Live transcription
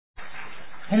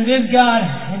And it is God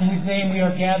in whose name we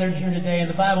are gathered here today.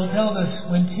 And the Bible tells us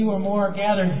when two or more are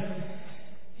gathered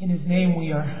in His name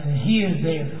and He is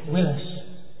there with us.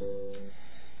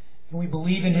 And we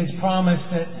believe in His promise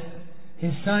that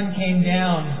His Son came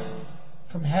down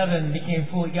from heaven, became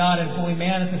fully God and fully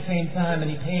man at the same time, and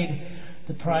He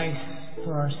paid the price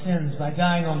for our sins by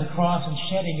dying on the cross and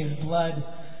shedding His blood,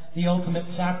 the ultimate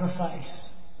sacrifice.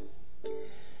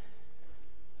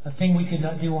 A thing we could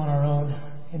not do on our own.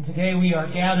 And today we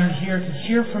are gathered here to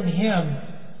hear from Him.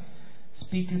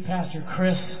 Speak to Pastor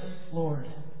Chris, Lord.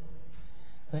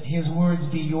 Let His words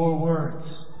be your words.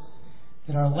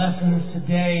 That our lessons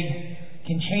today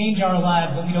can change our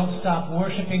lives, that we don't stop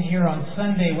worshiping here on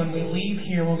Sunday when we leave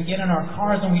here, when we get in our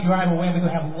cars and we drive away and we go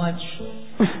have lunch.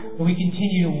 That we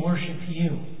continue to worship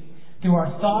You through our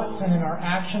thoughts and in our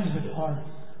actions with our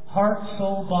heart,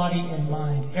 soul, body, and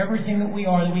mind. Everything that we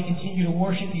are, that we continue to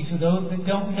worship You, so those that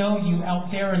don't know You out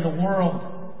there in the world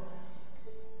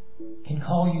can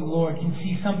call You Lord, can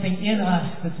see something in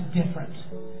us that's different,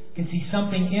 can see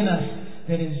something in us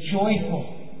that is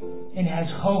joyful and has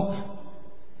hope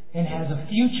and has a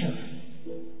future.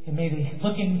 And may they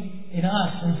look in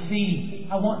us and see,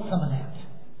 I want some of that.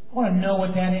 I want to know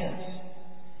what that is.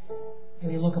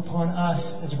 May they look upon us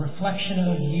as a reflection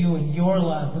of You and Your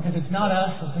love, because it's not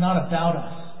us, it's not about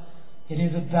us. It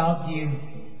is about You.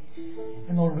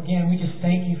 And Lord, again, we just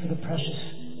thank You for the precious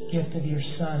gift of Your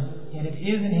Son. And it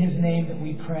is in His name that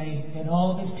we pray, and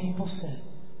all of His people said,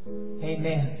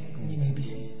 Amen. And you may be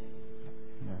seated.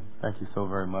 Thank you so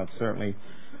very much. Certainly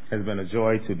has been a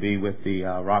joy to be with the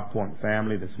Rock Point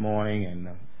family this morning and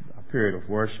a period of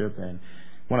worship. And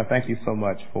I want to thank you so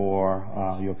much for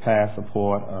your past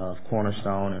support of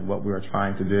Cornerstone and what we are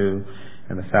trying to do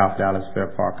in the South Dallas Fair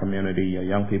Park community. Your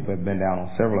young people have been down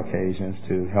on several occasions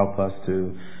to help us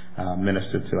to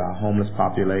minister to our homeless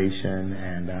population,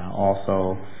 and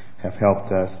also have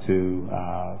helped us to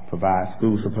provide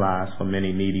school supplies for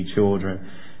many needy children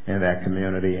in that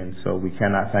community. And so we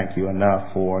cannot thank you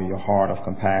enough for your heart of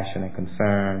compassion and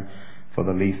concern for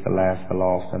the least, the last, the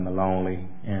lost, and the lonely,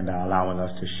 and allowing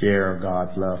us to share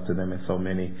God's love to them in so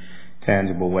many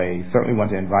tangible ways. Certainly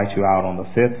want to invite you out on the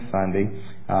 5th Sunday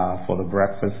for the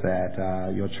breakfast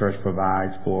that your church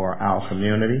provides for our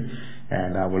community,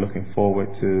 and we're looking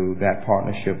forward to that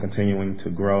partnership continuing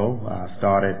to grow.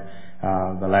 Started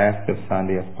the last 5th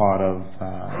Sunday as part of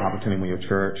an opportunity when your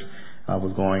church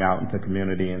was going out into the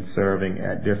community and serving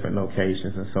at different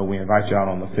locations. And so we invite you out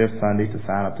on the 5th Sunday to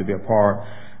sign up to be a part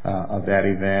of that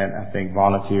event. I think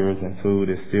volunteers and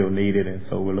food is still needed, and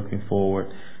so we're looking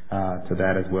forward to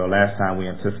that as well. Last time we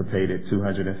anticipated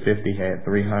 250, had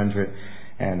 300,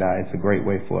 and it's a great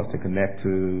way for us to connect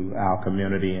to our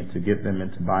community and to get them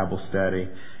into Bible study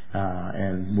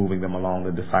and moving them along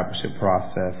the discipleship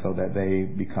process so that they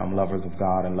become lovers of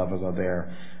God and lovers of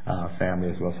their family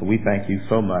as well. So we thank you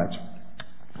so much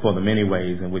for the many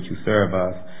ways in which you serve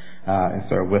us and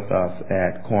serve with us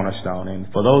at Cornerstone. And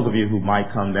for those of you who might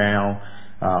come down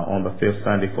on the 5th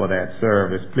Sunday for that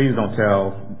service, please don't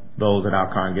tell those in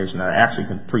our congregation that I actually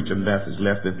can preach a message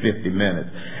less than 50 minutes.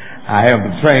 I have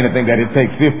been trained to think that it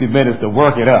takes 50 minutes to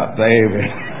work it up. So, amen.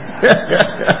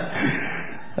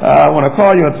 I want to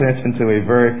call your attention to a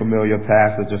very familiar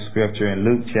passage of Scripture in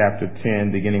Luke chapter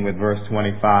 10, beginning with verse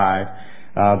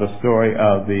 25. The story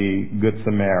of the Good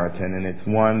Samaritan, and it's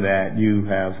one that you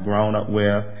have grown up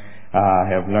with,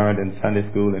 have learned in Sunday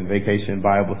school and Vacation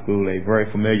Bible School, a very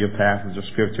familiar passage of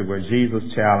Scripture where Jesus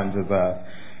challenges us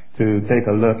to take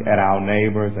a look at our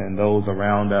neighbors and those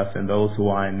around us and those who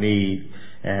are in need,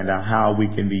 and how we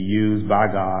can be used by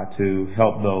God to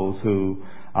help those who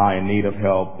are in need of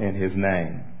help in His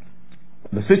name.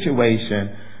 The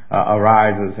situation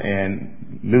arises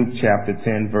in Luke chapter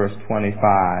 10, verse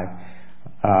 25,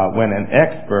 when an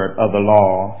expert of the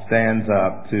law stands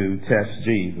up to test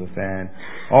Jesus. And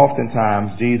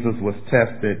oftentimes Jesus was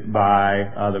tested by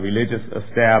the religious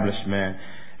establishment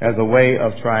as a way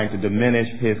of trying to diminish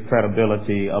His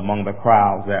credibility among the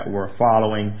crowds that were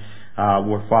following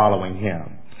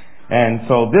Him. And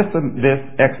so this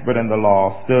expert in the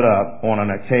law stood up on an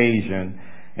occasion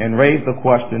and raised the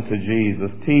question to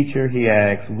Jesus. Teacher, he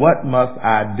asked, what must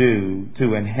I do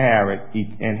to inherit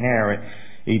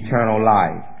eternal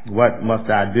life? What must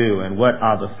I do, and what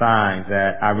are the signs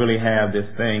that I really have this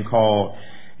thing called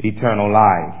eternal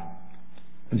life?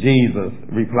 Jesus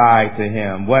replied to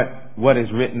him, what is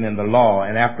written in the law?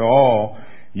 And after all,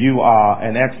 you are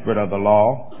an expert of the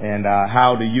law, and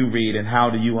how do you read and how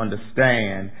do you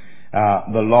understand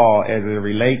the law as it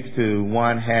relates to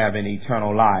one having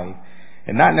eternal life?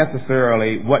 And not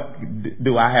necessarily what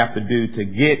do I have to do to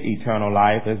get eternal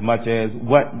life, as much as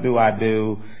what do I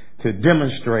do to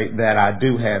demonstrate that I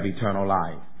do have eternal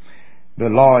life? The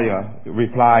lawyer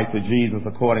replied to Jesus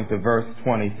according to verse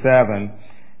 27,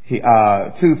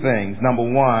 two things. Number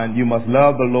one, you must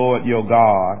love the Lord your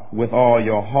God with all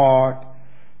your heart,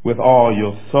 with all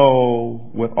your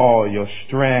soul, with all your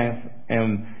strength,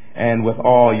 and with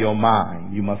all your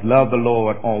mind. You must love the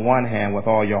Lord on one hand with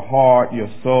all your heart, your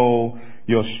soul,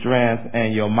 your strength,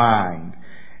 and your mind.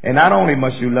 And not only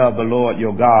must you love the Lord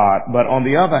your God, but on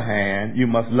the other hand, you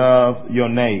must love your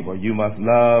neighbor. You must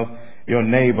love your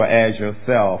neighbor as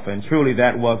yourself. And truly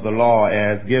that was the law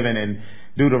as given in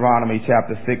Deuteronomy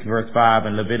chapter 6 verse 5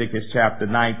 and Leviticus chapter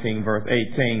 19 verse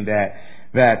 18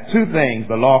 that two things,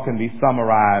 the law can be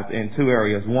summarized in two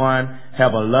areas. One,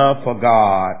 have a love for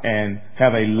God, and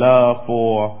have a love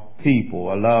for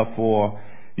people, a love for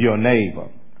your neighbor.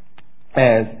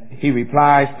 As he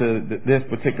replies to this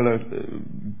particular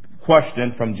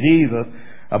question from Jesus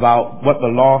about what the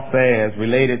law says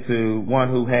related to one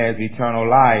who has eternal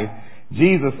life,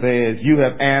 Jesus says, you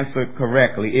have answered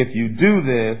correctly. If you do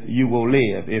this, you will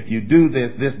live. If you do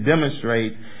this, this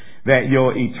demonstrates that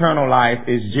your eternal life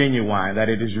is genuine, that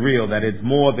it is real, that it's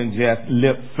more than just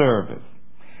lip service.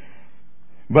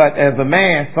 But as the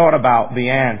man thought about the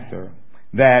answer,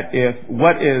 that if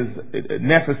what is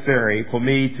necessary for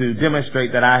me to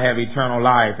demonstrate that I have eternal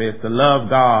life is to love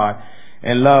God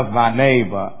and love my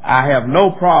neighbor, I have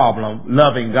no problem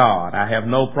loving God. I have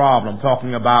no problem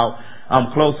talking about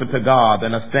I'm closer to God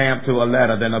than a stamp to a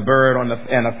letter, than a bird and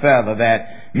a feather,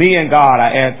 that me and God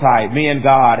are airtight. Me and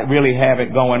God really have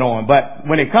it going on. But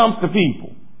when it comes to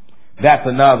people, that's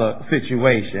another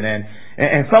situation.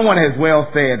 And someone has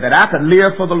well said that I could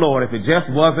live for the Lord if it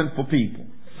just wasn't for people.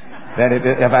 That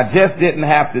if I just didn't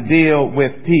have to deal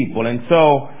with people. And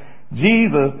so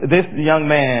Jesus, this young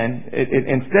man,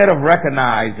 instead of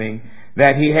recognizing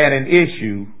that he had an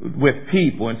issue with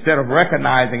people, instead of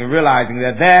recognizing and realizing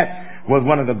that was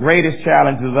one of the greatest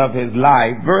challenges of his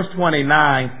life, verse 29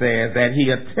 says that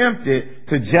he attempted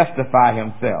to justify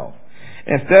himself.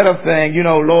 Instead of saying,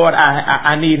 Lord,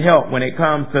 I need help when it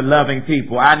comes to loving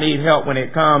people. I need help when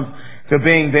it comes to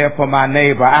being there for my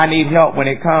neighbor. I need help when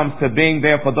it comes to being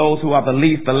there for those who are the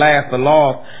least, the last, the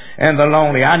lost, and the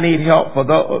lonely. I need help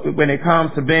when it comes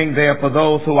to being there for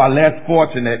those who are less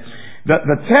fortunate.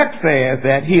 The text says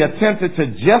that he attempted to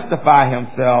justify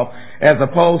himself as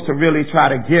opposed to really try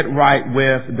to get right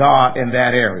with God in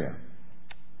that area.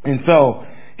 And so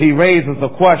he raises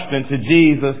a question to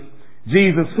Jesus.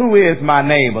 Jesus, who is my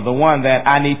neighbor? The one that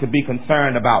I need to be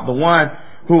concerned about, the one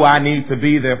who I need to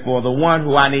be there for, the one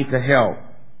who I need to help.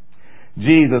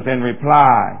 Jesus, in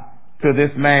reply to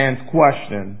this man's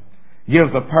question,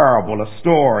 gives a parable, a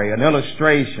story, an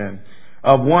illustration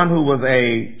of one who was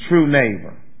a true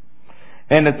neighbor.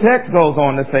 And the text goes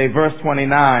on to say, verse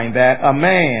 29, that a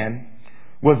man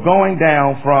was going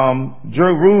down from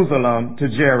Jerusalem to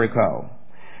Jericho.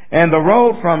 And the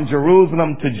road from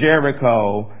Jerusalem to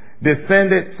Jericho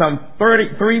descended some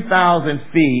 3,000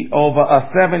 feet over a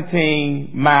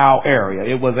 17-mile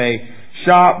area. It was a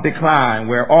sharp decline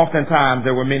where oftentimes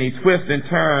there were many twists and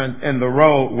turns in the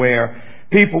road where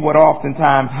people would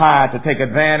oftentimes hide to take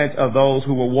advantage of those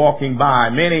who were walking by.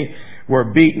 Many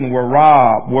were beaten, were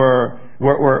robbed,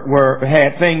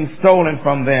 had things stolen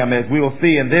from them, as we will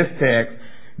see in this text,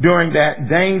 during that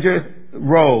dangerous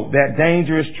road, that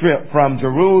dangerous trip from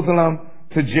Jerusalem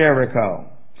to Jericho.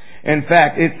 In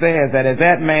fact, it says that as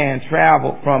that man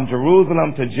traveled from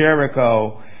Jerusalem to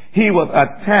Jericho, he was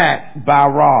attacked by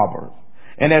robbers.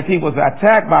 And as he was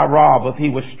attacked by robbers, he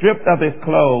was stripped of his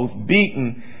clothes,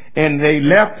 beaten, and they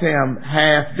left him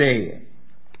half dead.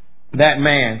 That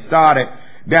man started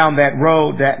down that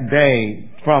road that day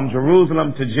from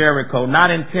Jerusalem to Jericho,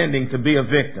 not intending to be a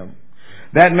victim.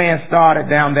 That man started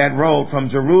down that road from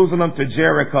Jerusalem to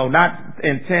Jericho, not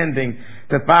intending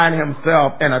to find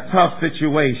himself in a tough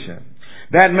situation.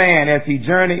 That man, as he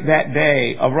journeyed that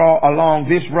day along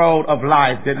this road of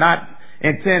life, did not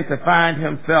intend to find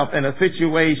himself in a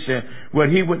situation where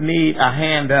he would need a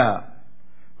hand up.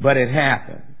 But it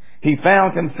happened. He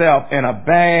found himself in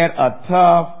a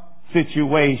tough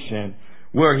situation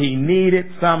where he needed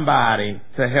somebody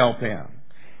to help him.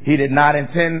 He did not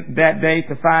intend that day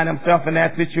to find himself in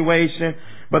that situation,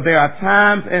 but there are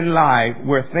times in life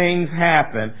where things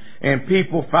happen and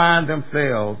people find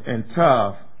themselves in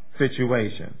tough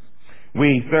situations.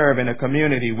 We serve in a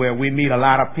community where we meet a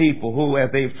lot of people who,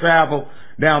 as they've traveled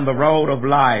down the road of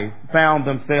life, found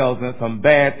themselves in some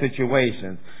bad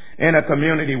situations. In a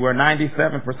community where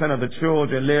 97% of the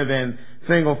children live in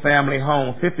single-family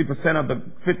homes, 56%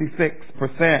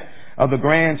 of the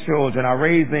grandchildren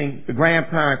the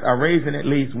grandparents are raising at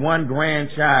least one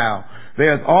grandchild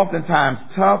there's oftentimes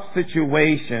tough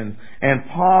situations and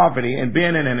poverty and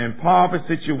being in an impoverished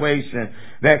situation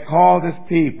that causes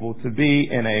people to be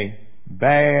in a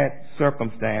bad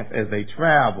circumstance as they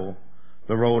travel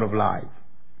the road of life.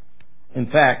 In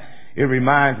fact, it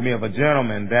reminds me of a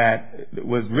gentleman that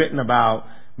was written about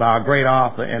by a great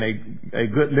author and a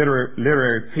good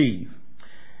literary piece.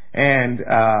 And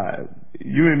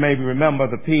you maybe remember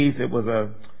the piece. It was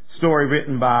a story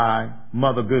written by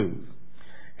Mother Goose.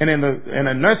 And in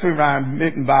a nursery rhyme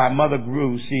written by Mother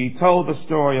Goose, she told the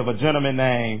story of a gentleman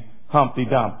named Humpty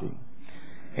Dumpty.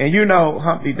 And you know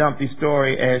Humpty Dumpty's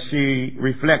story as she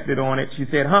reflected on it. She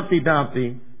said, Humpty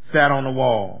Dumpty sat on the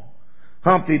wall.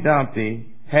 Humpty Dumpty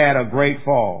had a great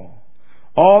fall.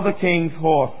 All the king's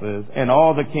horses and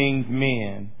all the king's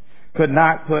men could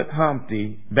not put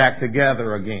Humpty back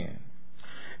together again.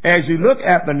 As you look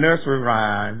at the nursery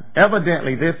rhyme,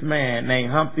 evidently this man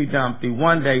named Humpty Dumpty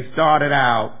one day started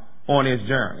out on his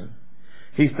journey.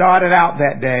 He started out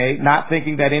that day not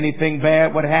thinking that anything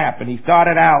bad would happen. He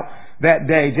started out that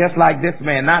day just like this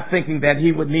man, not thinking that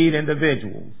he would need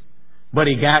individuals. But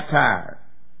he got tired.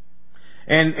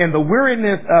 And in the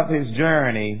weariness of his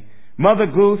journey, Mother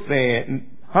Goose said,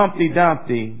 Humpty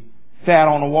Dumpty sat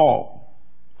on a wall.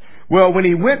 Well, when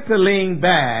he went to lean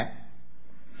back,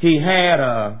 he had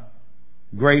a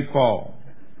great fall.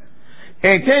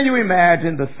 And can you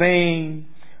imagine the scene?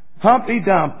 Humpty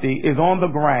Dumpty is on the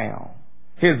ground.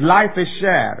 His life is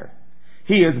shattered.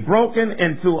 He is broken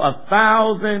into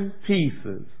 1,000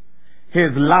 pieces.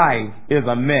 His life is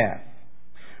a mess.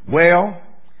 Well,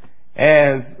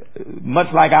 as much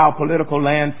like our political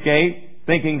landscape,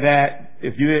 thinking that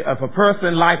if a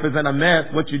person's life is in a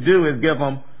mess, what you do is give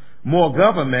them more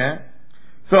government.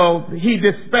 So he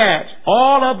dispatched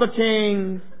all of the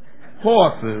king's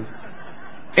horses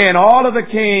and all of the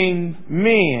king's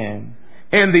men,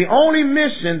 and the only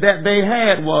mission that they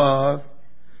had was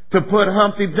to put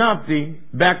Humpty Dumpty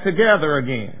back together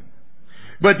again.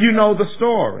 But you know the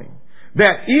story.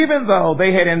 That even though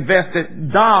they had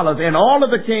invested dollars in all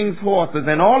of the king's horses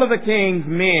and all of the king's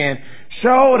men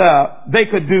showed up, they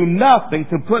could do nothing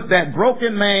to put that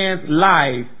broken man's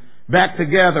life back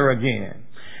together again.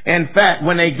 In fact,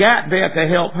 when they got there to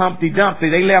help Humpty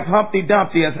Dumpty, they left Humpty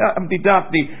Dumpty as Humpty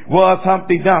Dumpty was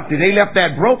Humpty Dumpty. They left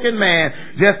that broken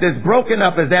man just as broken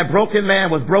up as that broken man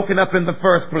was broken up in the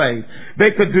first place. They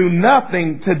could do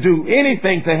nothing to do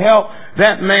anything to help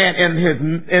that man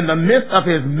in the midst of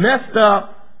his messed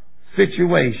up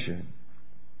situation.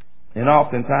 And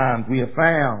oftentimes we have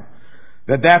found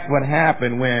that that's what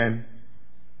happened when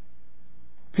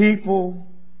people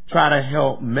try to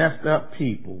help messed up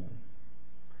people.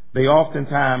 They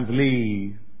oftentimes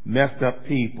leave messed up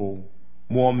people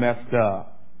more messed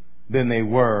up than they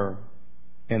were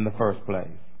in the first place.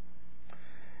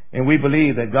 And we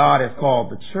believe that God has called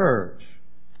the church,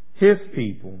 His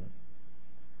people,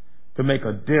 to make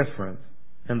a difference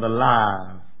in the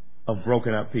lives of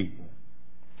broken up people.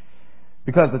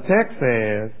 Because the text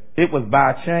says it was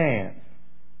by chance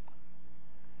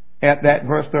at that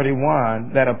verse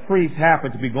 31 that a priest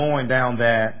happened to be going down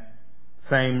that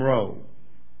same road.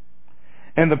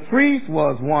 And the priest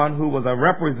was one who was a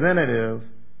representative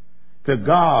to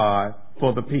God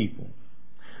for the people.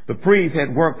 The priest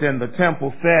had worked in the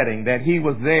temple setting, that he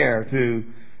was there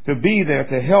to be there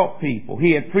to help people.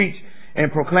 He had preached and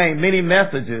proclaimed many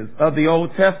messages of the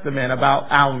Old Testament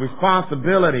about our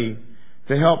responsibility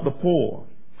to help the poor.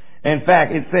 In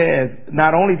fact, it says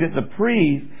not only did the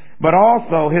priest, but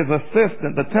also his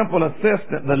assistant, the temple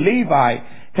assistant, the Levite,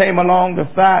 came along the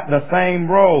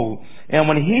same road. And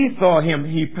when he saw him,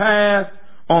 he passed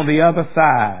on the other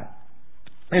side.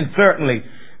 And certainly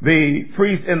the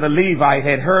priest and the Levite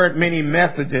had heard many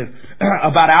messages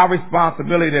about our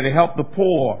responsibility to help the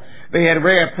poor. They had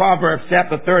read Proverbs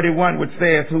chapter 31, which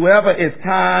says, whoever is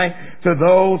kind to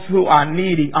those who are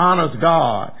needy honors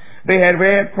God. They had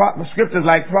read scriptures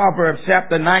like Proverbs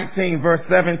chapter 19, verse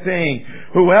 17.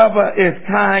 Whoever is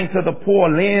kind to the poor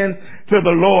lends to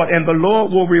the Lord, and the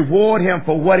Lord will reward him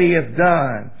for what he has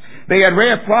done. They had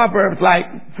read Proverbs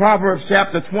like Proverbs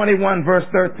chapter 21, verse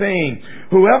 13.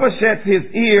 Whoever shuts his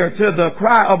ear to the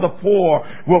cry of the poor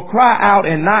will cry out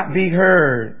and not be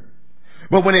heard.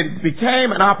 But when it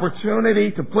became an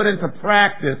opportunity to put into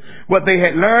practice what they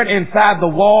had learned inside the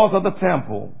walls of the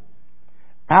temple,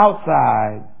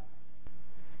 outside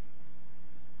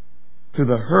to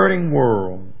the hurting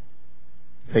world,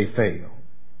 they failed.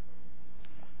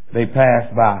 They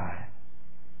passed by.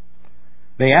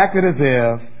 They acted as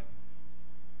if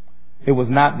it was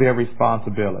not their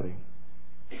responsibility.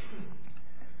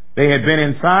 They had been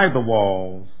inside the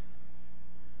walls,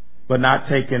 but not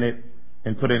taken it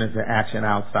and put it into action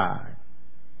outside.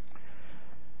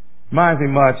 Reminds me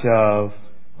much of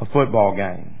a football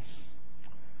game.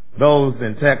 Those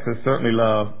in Texas certainly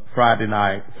love Friday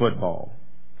night football.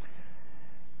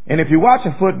 And if you watch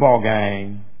a football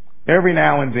game, every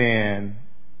now and then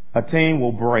a team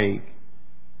will break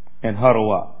and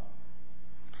huddle up.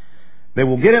 They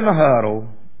will get in the huddle,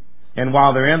 and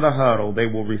while they're in the huddle, they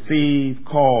will receive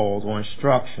calls or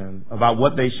instructions about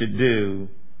what they should do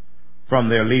from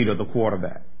their leader, the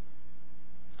quarterback.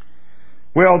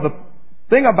 Well, the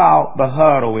thing about the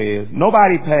huddle is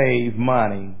nobody pays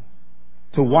money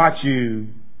to watch you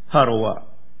huddle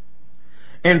up.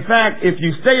 In fact, if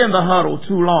you stay in the huddle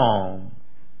too long,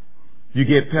 you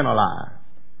get penalized.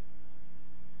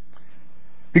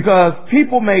 Because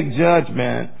people make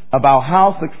judgments about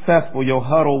how successful your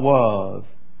huddle was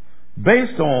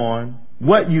based on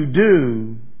what you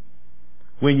do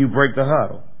when you break the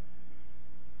huddle.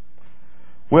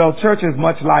 Well, church is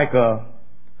much like a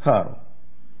huddle,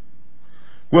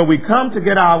 where we come to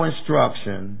get our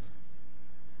instructions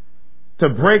to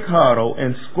break huddle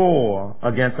and score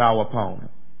against our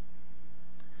opponent.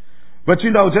 But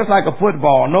just like a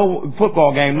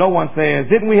football game, no one says,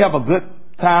 "Didn't we have a good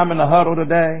time in the huddle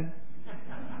today?"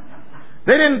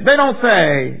 They don't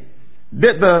say,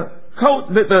 "Did the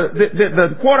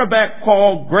quarterback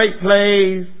call great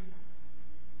plays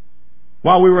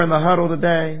while we were in the huddle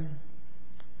today?"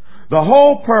 The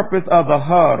whole purpose of the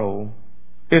huddle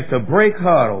is to break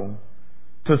huddle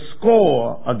to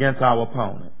score against our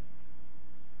opponent.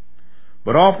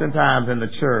 But oftentimes in the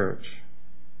church,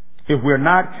 if we're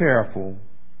not careful,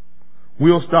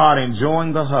 we'll start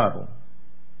enjoying the huddle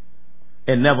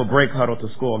and never break huddle to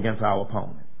score against our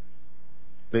opponent,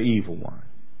 the evil one.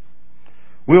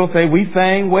 We'll say, "We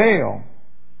sang well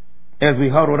as we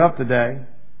huddled up today.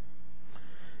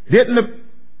 Didn't the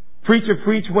preacher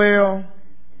preach well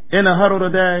in the huddle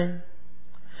today?"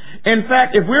 In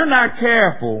fact, if we're not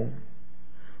careful,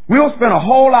 we'll spend a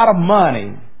whole lot of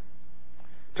money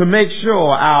to make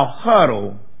sure our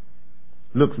huddle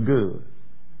looks good.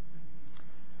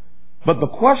 But the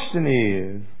question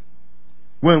is,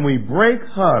 when we break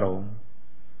huddle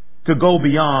to go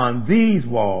beyond these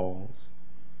walls,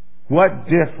 what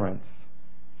difference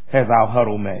has our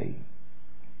huddle made?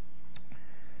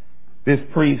 This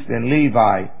priest and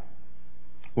Levite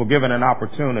were given an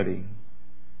opportunity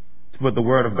to put the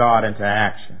Word of God into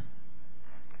action.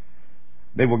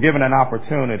 They were given an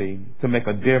opportunity to make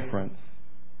a difference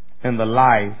in the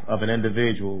life of an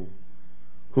individual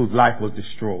whose life was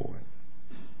destroyed.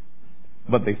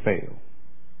 But they failed.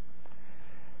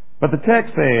 But the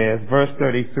text says, verse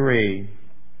 33,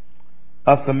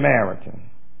 a Samaritan,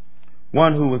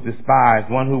 one who was despised,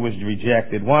 one who was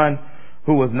rejected, one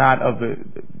who was not of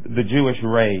the Jewish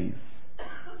race,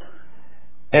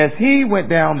 as he went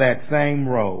down that same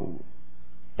road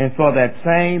and saw that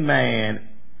same man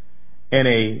in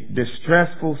a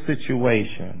distressful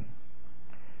situation,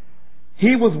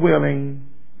 he was willing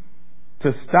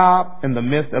to stop in the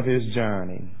midst of his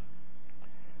journey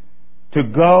to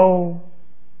go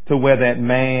to where that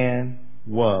man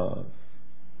was.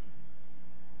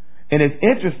 And it's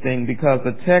interesting because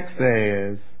the text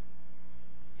says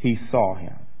he saw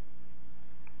him.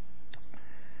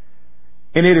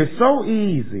 And it is so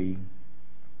easy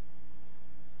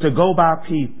to go by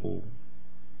people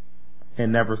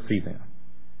and never see them,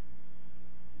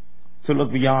 to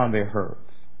look beyond their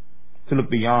hurts, to look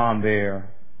beyond their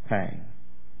pain,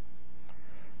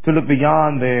 to look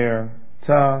beyond their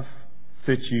tough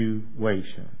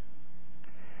situation.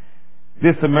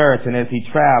 This Samaritan, as he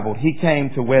traveled, he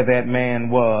came to where that man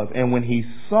was, and when he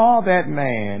saw that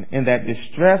man in that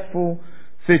distressful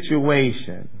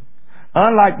situation,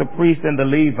 unlike the priest and the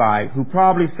Levite, who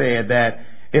probably said that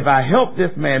if I help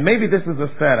this man, maybe this is a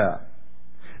setup.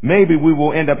 Maybe we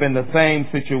will end up in the same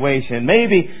situation.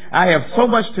 Maybe I have so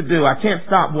much to do, I can't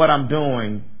stop what I'm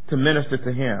doing to minister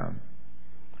to him.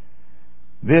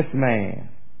 This man,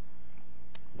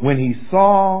 when he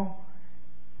saw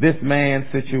this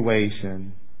man's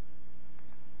situation,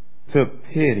 took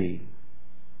pity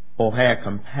or had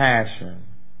compassion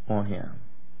on him.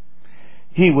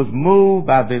 He was moved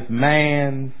by this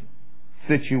man's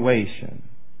situation.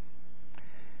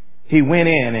 He went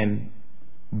in and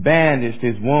bandaged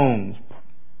his wounds,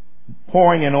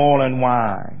 pouring in oil and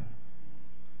wine,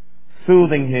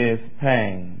 soothing his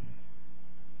pain.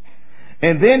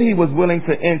 And then he was willing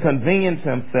to inconvenience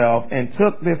himself and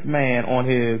took this man on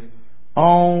his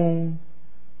own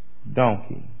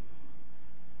donkey,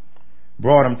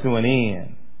 brought him to an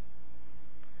inn,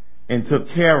 and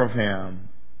took care of him,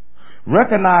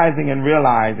 recognizing and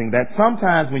realizing that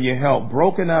sometimes when you help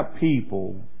broken up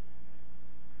people,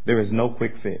 there is no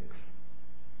quick fix.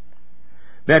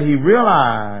 that he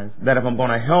realized that if I'm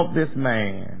going to help this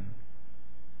man,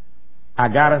 I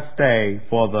got to stay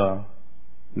for the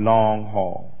long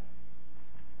haul.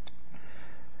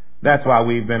 That's why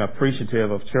we've been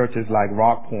appreciative of churches like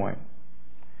Rock Point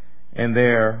and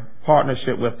their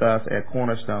partnership with us at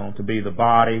Cornerstone to be the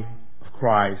body of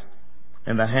Christ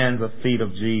and the hands and feet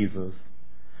of Jesus.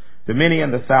 The many in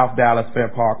the South Dallas Fair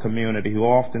Park community who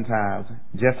oftentimes,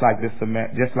 just like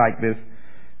this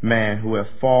man who has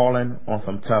fallen on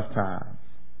some tough times.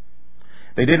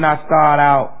 They did not start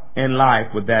out in life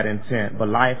with that intent, but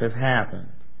life has happened.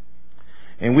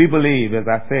 And we believe, as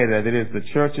I said, that it is the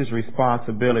church's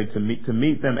responsibility to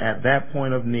meet them at that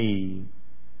point of need,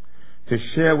 to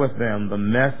share with them the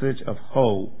message of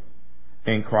hope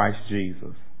in Christ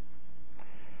Jesus.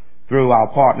 Through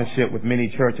our partnership with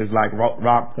many churches like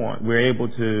Rock Point, we're able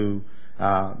to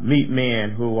meet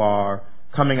men who are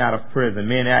coming out of prison,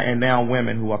 men and now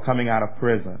women who are coming out of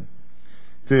prison,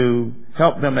 to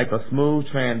help them make a smooth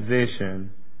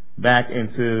transition back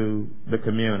into the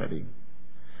community.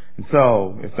 And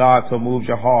so, if God so moves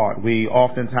your heart, we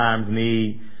oftentimes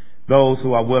need those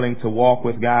who are willing to walk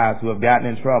with guys who have gotten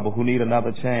in trouble, who need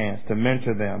another chance, to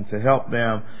mentor them, to help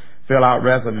them fill out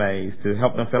resumes, to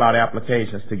help them fill out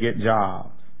applications, to get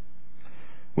jobs.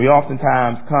 We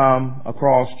oftentimes come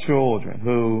across children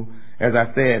who, as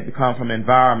I said, come from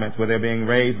environments where they're being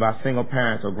raised by single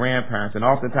parents or grandparents, and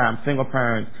oftentimes single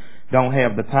parents don't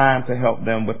have the time to help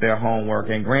them with their homework,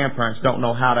 and grandparents don't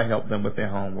know how to help them with their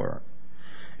homework.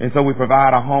 And so we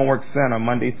provide a homework center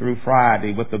Monday through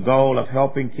Friday with the goal of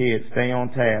helping kids stay on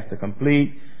task to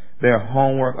complete their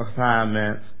homework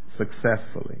assignments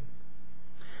successfully.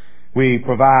 We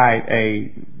provide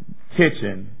a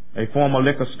kitchen, a former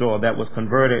liquor store that was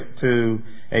converted to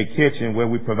a kitchen where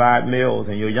we provide meals,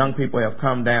 and your young people have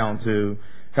come down to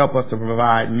help us to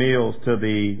provide meals to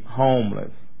the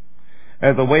homeless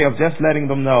as a way of just letting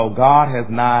them know God has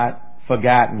not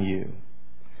forgotten you,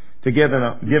 to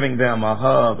giving them a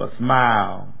hug, a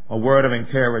smile, a word of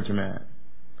encouragement.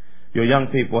 Your young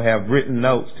people have written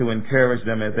notes to encourage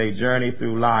them as they journey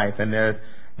through life, and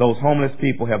those homeless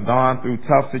people have gone through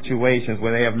tough situations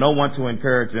where they have no one to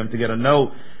encourage them, to get a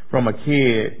note from a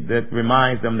kid that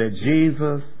reminds them that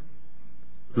Jesus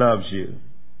loves you.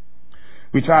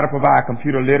 We try to provide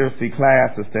computer literacy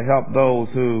classes to help those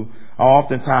who are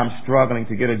oftentimes struggling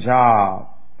to get a job.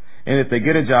 And if they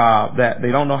get a job, that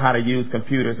they don't know how to use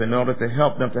computers, in order to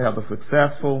help them to have a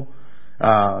successful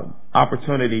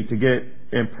opportunity to get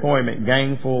employment,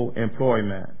 gainful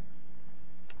employment.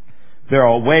 There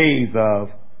are ways of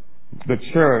the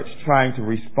church trying to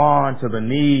respond to the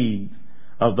needs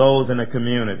of those in the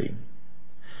community.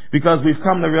 Because we've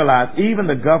come to realize even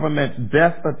the government's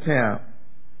best attempt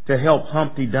to help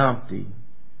Humpty Dumpty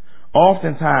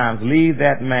oftentimes leave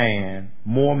that man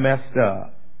more messed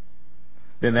up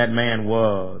than that man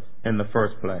was in the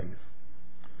first place.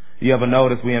 You ever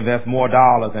notice we invest more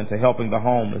dollars into helping the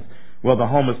homeless? Well, the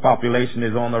homeless population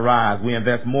is on the rise. We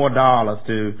invest more dollars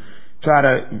to try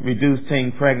to reduce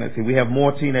teen pregnancy. We have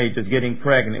more teenagers getting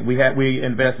pregnant. We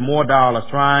invest more dollars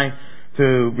trying to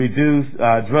reduce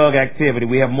drug activity.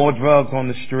 We have more drugs on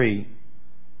the street.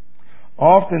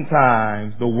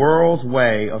 Oftentimes, the world's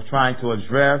way of trying to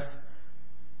address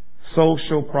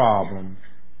social problems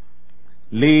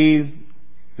leaves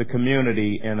the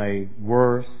community in a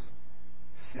worse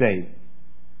state.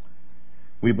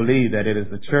 We believe that it is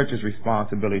the church's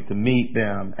responsibility to meet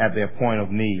them at their point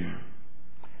of need.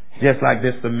 Just like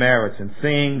this Samaritan,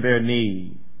 seeing their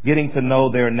need, getting to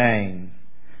know their names,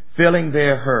 feeling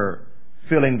their hurt,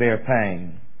 feeling their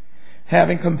pain,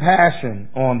 having compassion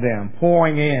on them,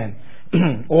 pouring in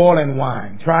oil and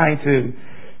wine, trying to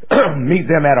meet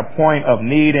them at a point of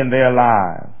need in their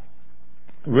lives,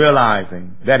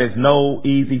 realizing that is no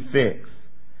easy fix.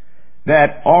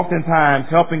 That oftentimes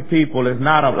helping people is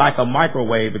not like a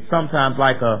microwave, it's sometimes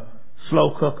like a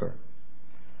slow cooker.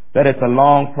 That it's a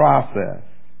long process.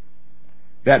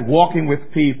 That walking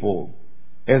with people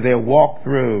as they walk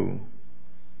through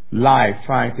life,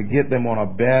 trying to get them on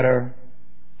a better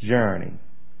journey.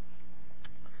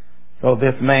 So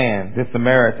this man, this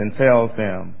Samaritan, tells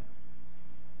them,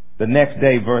 the next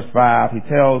day, verse 5, he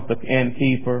tells the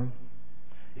innkeeper,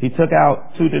 he took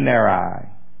out 2 denarii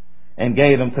and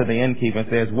gave them to the innkeeper and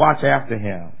says, watch after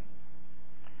him.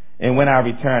 And when I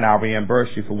return, I'll reimburse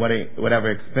you for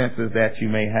whatever expenses that you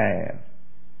may have.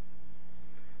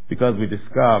 Because we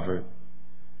discovered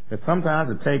that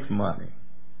sometimes it takes money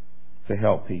to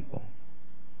help people.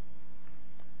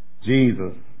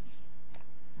 Jesus,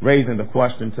 raising the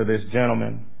question to this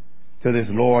gentleman, to this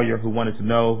lawyer who wanted to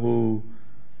know who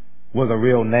was a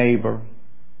real neighbor,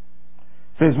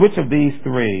 says, which of these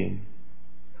 3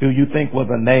 do you think was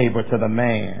a neighbor to the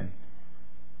man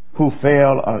who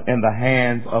fell in the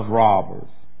hands of robbers?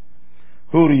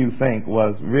 Who do you think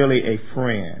was really a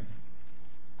friend?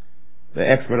 The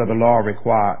expert of the law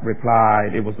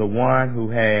replied, it was the one who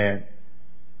had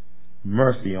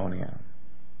mercy on him.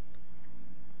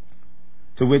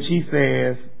 To which he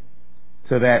says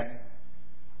to that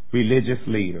religious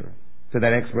leader, to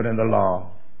that expert in the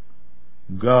law,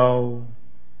 go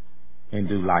and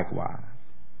do likewise.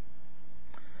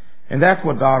 And that's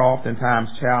what God oftentimes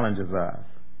challenges us.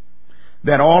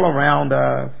 That all around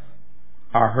us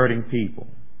are hurting people.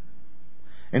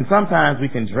 And sometimes we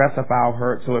can dress up our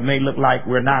hurt so it may look like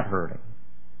we're not hurting.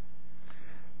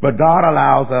 But God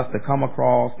allows us to come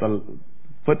across the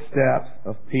footsteps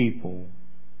of people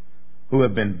who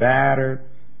have been battered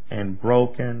and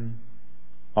broken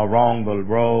along the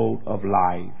road of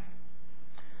life.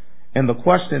 And the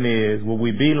question is, will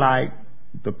we be like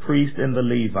the priest and the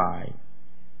Levite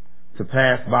to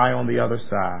pass by on the other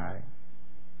side,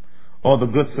 or the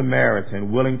Good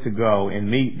Samaritan willing to go and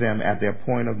meet them at their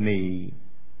point of need,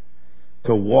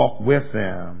 to walk with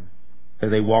them as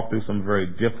they walk through some very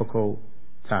difficult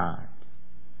times?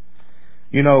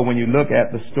 You know, when you look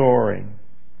at the story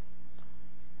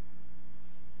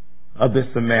of this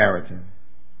Samaritan,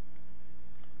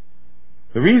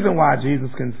 the reason why Jesus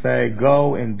can say,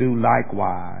 go and do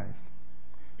likewise,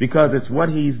 because it's what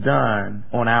he's done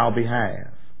on our behalf.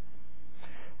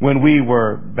 When we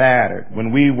were battered,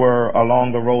 when we were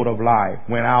along the road of life,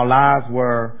 when our lives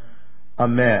were a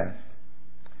mess.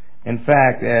 In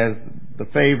fact, as the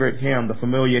favorite hymn, the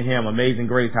familiar hymn, Amazing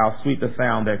Grace, how sweet the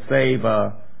sound that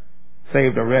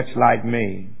saved a wretch like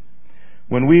me.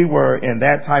 When we were in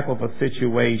that type of a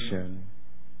situation,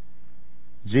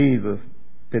 Jesus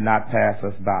did not pass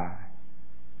us by.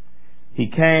 He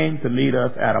came to meet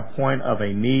us at a point of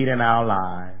a need in our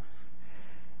lives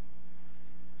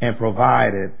and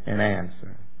provided an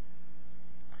answer.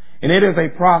 And it is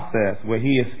a process where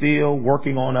he is still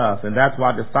working on us, and that's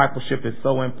why discipleship is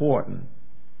so important.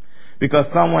 Because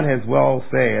someone has well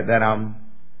said that I'm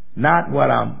not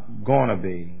what I'm going to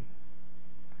be,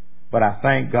 but I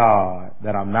thank God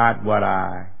that I'm not what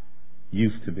I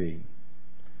used to be.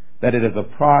 That it is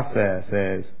a process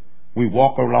as we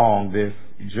walk along this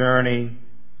journey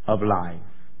of life.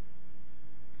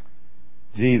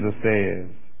 Jesus says,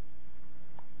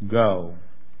 go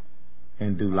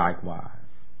and do likewise.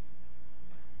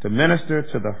 To minister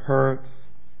to the hurts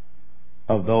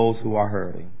of those who are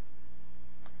hurting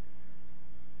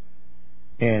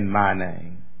in my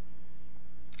name.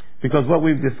 Because what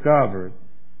we've discovered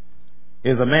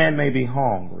is a man may be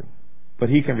hungry, but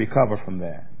he can recover from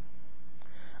that.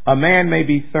 A man may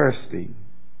be thirsty,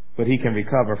 but he can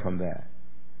recover from that.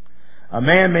 A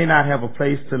man may not have a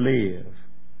place to live,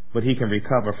 but he can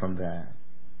recover from that.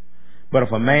 But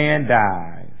if a man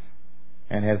dies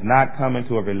and has not come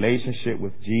into a relationship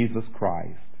with Jesus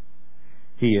Christ,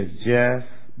 he has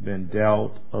just been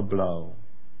dealt a blow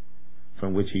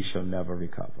from which he shall never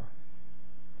recover.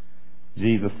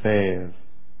 Jesus says,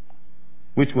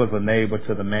 which was a neighbor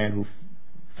to the man who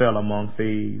fell among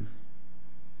thieves?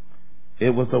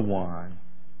 It was the one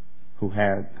who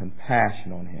had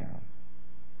compassion on him.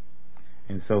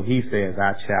 And so he says,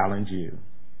 I challenge you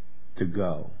to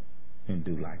go and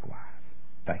do likewise.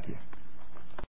 Thank you.